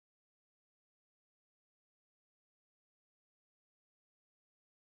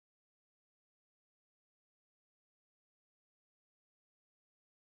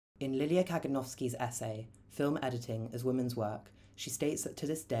In Lilia Kaganovsky's essay, Film Editing as Women's Work, she states that to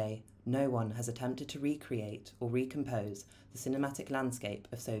this day, no one has attempted to recreate or recompose the cinematic landscape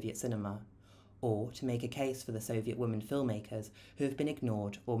of Soviet cinema, or to make a case for the Soviet women filmmakers who have been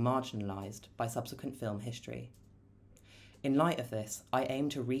ignored or marginalised by subsequent film history. In light of this, I aim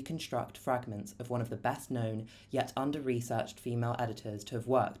to reconstruct fragments of one of the best-known yet under-researched female editors to have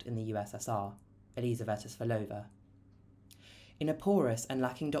worked in the USSR, Elisaveta Svalova. In a porous and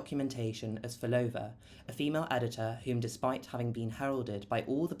lacking documentation of Svalova, a female editor whom, despite having been heralded by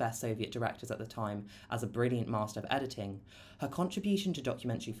all the best Soviet directors at the time as a brilliant master of editing, her contribution to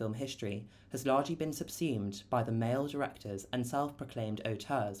documentary film history has largely been subsumed by the male directors and self-proclaimed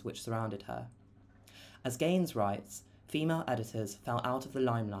auteurs which surrounded her. As Gaines writes, female editors fell out of the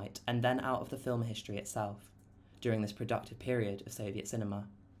limelight and then out of the film history itself, during this productive period of Soviet cinema.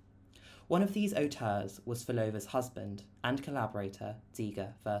 One of these auteurs was Svalova's husband and collaborator, Dziga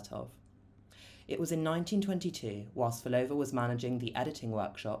Vertov. It was in 1922, while Svalova was managing the editing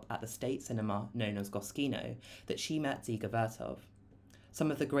workshop at the state cinema known as Goskino, that she met Dziga Vertov.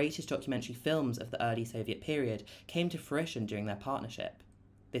 Some of the greatest documentary films of the early Soviet period came to fruition during their partnership.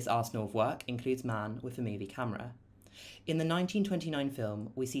 This arsenal of work includes Man with a Movie Camera. In the 1929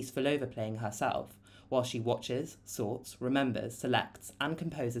 film, we see Svalova playing herself, while she watches, sorts, remembers, selects, and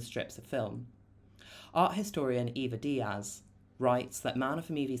composes strips of film. Art historian Eva Diaz writes that Man with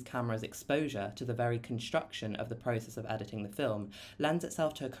a Movie Camera's exposure to the very construction of the process of editing the film lends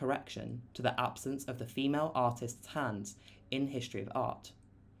itself to a correction to the absence of the female artist's hands in history of art.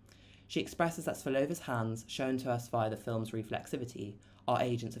 She expresses that Svalova's hands, shown to us via the film's reflexivity, are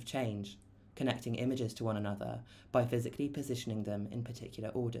agents of change, connecting images to one another by physically positioning them in particular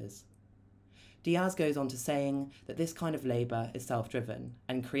orders. Diaz goes on to saying that this kind of labour is self-driven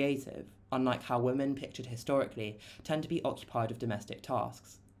and creative, unlike how women pictured historically tend to be occupied with domestic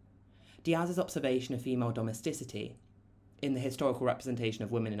tasks. Diaz's observation of female domesticity in the historical representation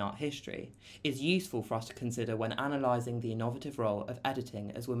of women in art history is useful for us to consider when analysing the innovative role of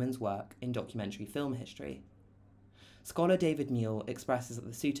editing as women's work in documentary film history. Scholar David Mule expresses that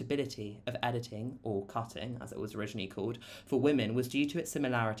the suitability of editing, or cutting as it was originally called, for women was due to its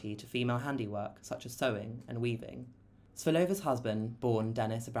similarity to female handiwork such as sewing and weaving. Svalova's husband, born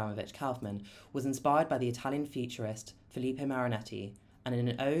Denis Abramovich Kaufman, was inspired by the Italian futurist Filippo Marinetti, and in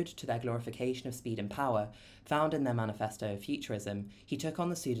an ode to their glorification of speed and power, found in their manifesto of futurism, he took on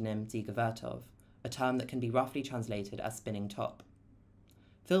the pseudonym Dziga Vertov, a term that can be roughly translated as spinning top.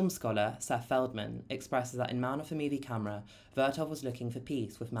 Film scholar Seth Feldman expresses that in Man with a Movie Camera, Vertov was looking for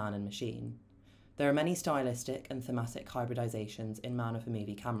peace with man and machine. There are many stylistic and thematic hybridizations in Man with a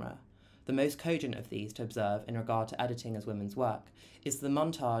Movie Camera. The most cogent of these to observe in regard to editing as women's work is the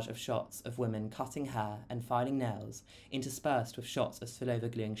montage of shots of women cutting hair and filing nails, interspersed with shots of Svalova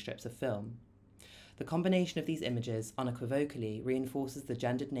gluing strips of film. The combination of these images unequivocally reinforces the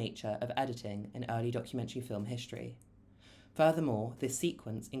gendered nature of editing in early documentary film history. Furthermore, this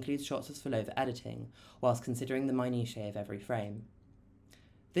sequence includes shots of Svalova editing, whilst considering the minutiae of every frame.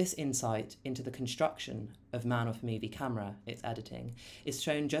 This insight into the construction of Man with a Movie Camera, its editing, is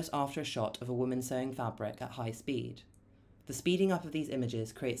shown just after a shot of a woman sewing fabric at high speed. The speeding up of these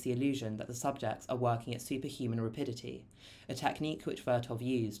images creates the illusion that the subjects are working at superhuman rapidity, a technique which Vertov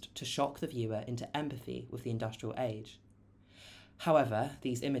used to shock the viewer into empathy with the industrial age. However,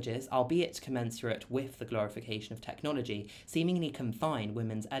 these images, albeit commensurate with the glorification of technology, seemingly confine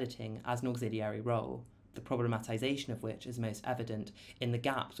women's editing as an auxiliary role, the problematisation of which is most evident in the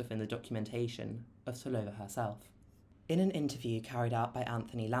gaps within the documentation of Svalova herself. In an interview carried out by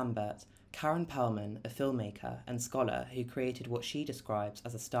Anthony Lambert, Karen Perlman, a filmmaker and scholar who created what she describes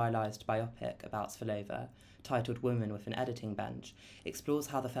as a stylised biopic about Svalova, titled Women with an Editing Bench, explores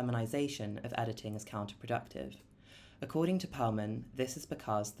how the feminisation of editing is counterproductive. According to Perlman, this is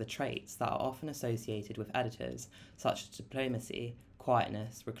because the traits that are often associated with editors, such as diplomacy,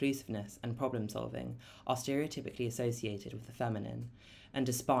 quietness, reclusiveness, and problem-solving, are stereotypically associated with the feminine, and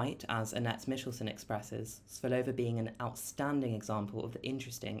despite, as Annette Michelson expresses, Svalova being an outstanding example of the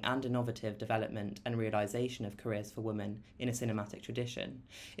interesting and innovative development and realisation of careers for women in a cinematic tradition,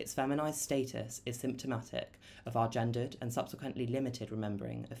 its feminised status is symptomatic of our gendered and subsequently limited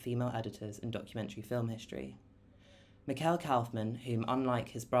remembering of female editors in documentary film history. Mikhail Kaufman, whom unlike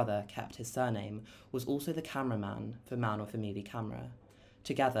his brother kept his surname, was also the cameraman for Man with a Movie Camera.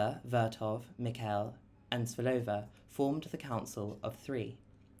 Together, Vertov, Mikhail, and Svalova formed the Council of Three.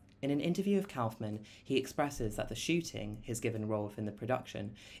 In an interview with Kaufman, he expresses that the shooting, his given role within the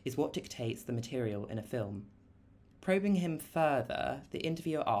production, is what dictates the material in a film. Probing him further, the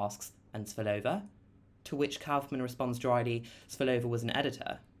interviewer asks, "And Svalova?" To which Kaufman responds dryly, "Svalova was an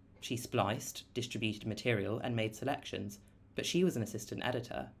editor." She spliced, distributed material, and made selections, but she was an assistant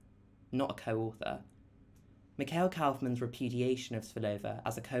editor, not a co-author. Mikhail Kaufman's repudiation of Svilova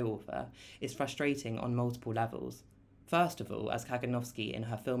as a co-author is frustrating on multiple levels. First of all, as Kaganovsky in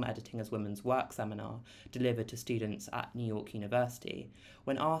her Film Editing as Women's Work seminar delivered to students at New York University,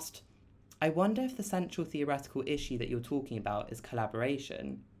 when asked, "I wonder if the central theoretical issue that you're talking about is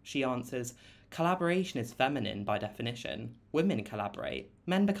collaboration," she answers, "Collaboration is feminine by definition. Women collaborate.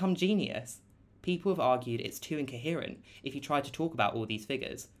 Men become genius. People have argued it's too incoherent if you try to talk about all these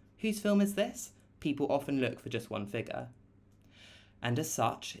figures. Whose film is this? People often look for just one figure." And as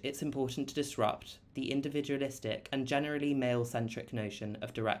such, it's important to disrupt the individualistic and generally male-centric notion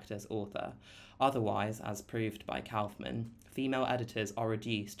of director-author. Otherwise, as proved by Kaufman, female editors are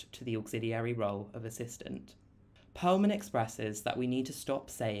reduced to the auxiliary role of assistant. Perlman expresses that we need to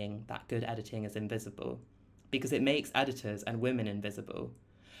stop saying that good editing is invisible, because it makes editors and women invisible.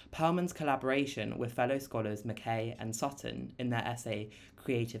 Perlman's collaboration with fellow scholars McKay and Sutton in their essay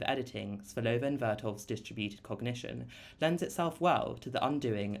Creative Editing, Svilova and Vertov's Distributed Cognition, lends itself well to the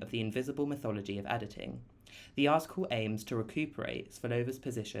undoing of the invisible mythology of editing. The article aims to recuperate Svilova's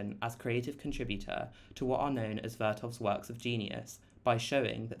position as creative contributor to what are known as Vertov's works of genius by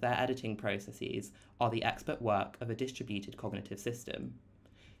showing that their editing processes are the expert work of a distributed cognitive system.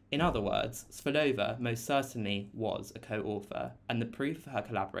 In other words, Svilova most certainly was a co-author, and the proof of her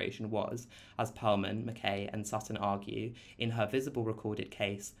collaboration was, as Perlman, McKay and Sutton argue, in her visible recorded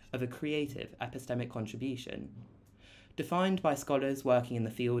case of a creative epistemic contribution. Defined by scholars working in the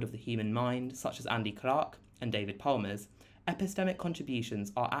field of the human mind, such as Andy Clark and David Palmers, epistemic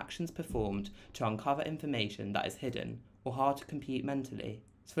contributions are actions performed to uncover information that is hidden or hard to compute mentally.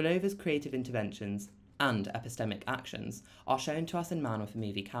 Svilova's creative interventions and epistemic actions are shown to us in Man with a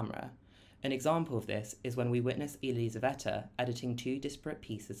Movie Camera. An example of this is when we witness Elisaveta editing two disparate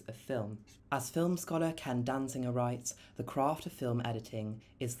pieces of film. As film scholar Ken Danzinger writes, the craft of film editing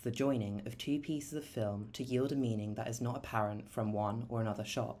is the joining of two pieces of film to yield a meaning that is not apparent from one or another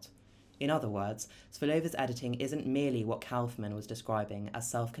shot. In other words, Svilova's editing isn't merely what Kaufman was describing as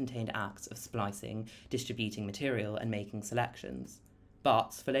self-contained acts of splicing, distributing material, and making selections.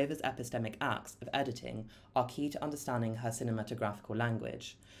 But Svilova's epistemic acts of editing are key to understanding her cinematographical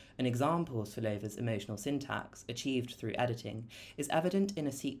language. An example of Svilova's emotional syntax, achieved through editing, is evident in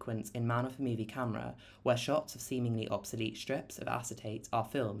a sequence in Man with a Movie Camera where shots of seemingly obsolete strips of acetate are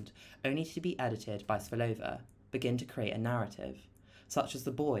filmed, only to be edited by Svilova, begin to create a narrative, such as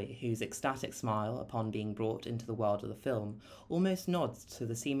the boy whose ecstatic smile upon being brought into the world of the film almost nods to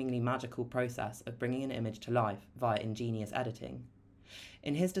the seemingly magical process of bringing an image to life via ingenious editing.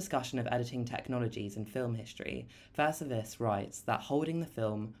 In his discussion of editing technologies in film history, Versavis writes that holding the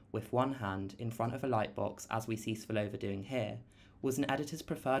film with one hand in front of a lightbox, as we see Svilova doing here, was an editor's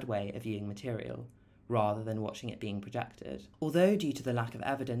preferred way of viewing material, rather than watching it being projected. Although due to the lack of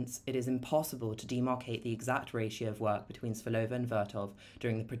evidence, it is impossible to demarcate the exact ratio of work between Svilova and Vertov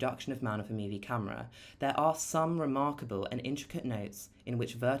during the production of Man with a Movie Camera, there are some remarkable and intricate notes in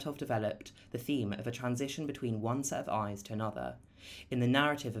which Vertov developed the theme of a transition between one set of eyes to another, in the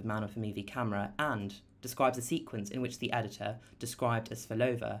narrative of Man with a Movie Camera, and describes a sequence in which the editor, described as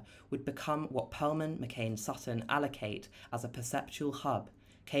Svilova, would become what Perlman, McKay and Sutton allocate as a perceptual hub,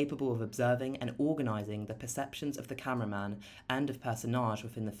 capable of observing and organising the perceptions of the cameraman and of personage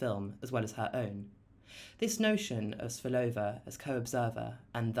within the film, as well as her own. This notion of Svilova as co-observer,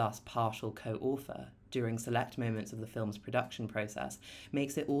 and thus partial co-author, during select moments of the film's production process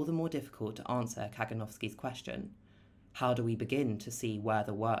makes it all the more difficult to answer Kaganovsky's question. How do we begin to see where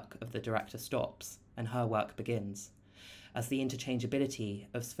the work of the director stops and her work begins? As the interchangeability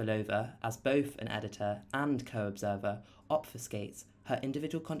of Svilova as both an editor and co-observer obfuscates her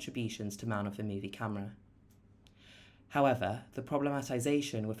individual contributions to Man with a Movie Camera. However, the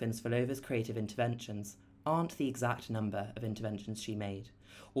problematisation within Svilova's creative interventions aren't the exact number of interventions she made,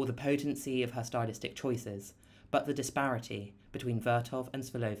 or the potency of her stylistic choices, but the disparity between Vertov and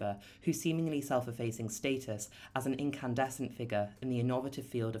Svilova, whose seemingly self-effacing status as an incandescent figure in the innovative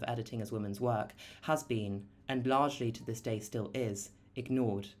field of editing as women's work has been, and largely to this day still is,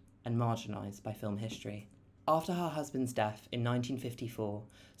 ignored and marginalised by film history. After her husband's death in 1954,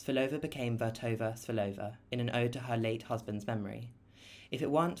 Svilova became Vertova Svilova in an ode to her late husband's memory. If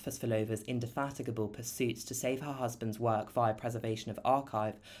it weren't for Svilova's indefatigable pursuits to save her husband's work via preservation of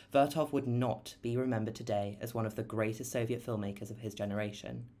archive, Vertov would not be remembered today as one of the greatest Soviet filmmakers of his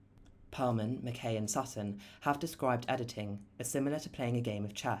generation. Perlman, McKay and Sutton have described editing as similar to playing a game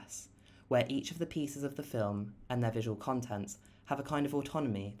of chess, where each of the pieces of the film and their visual contents have a kind of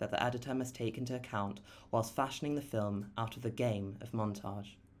autonomy that the editor must take into account whilst fashioning the film out of the game of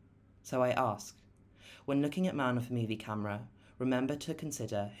montage. So I ask, when looking at man with a movie camera, remember to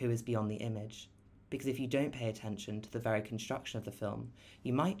consider who is beyond the image, because if you don't pay attention to the very construction of the film,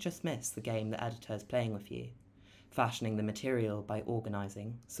 you might just miss the game the editor is playing with you, fashioning the material by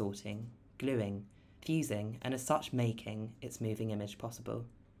organising, sorting, gluing, fusing, and as such making its moving image possible.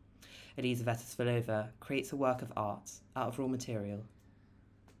 Elisaveta creates a work of art out of raw material,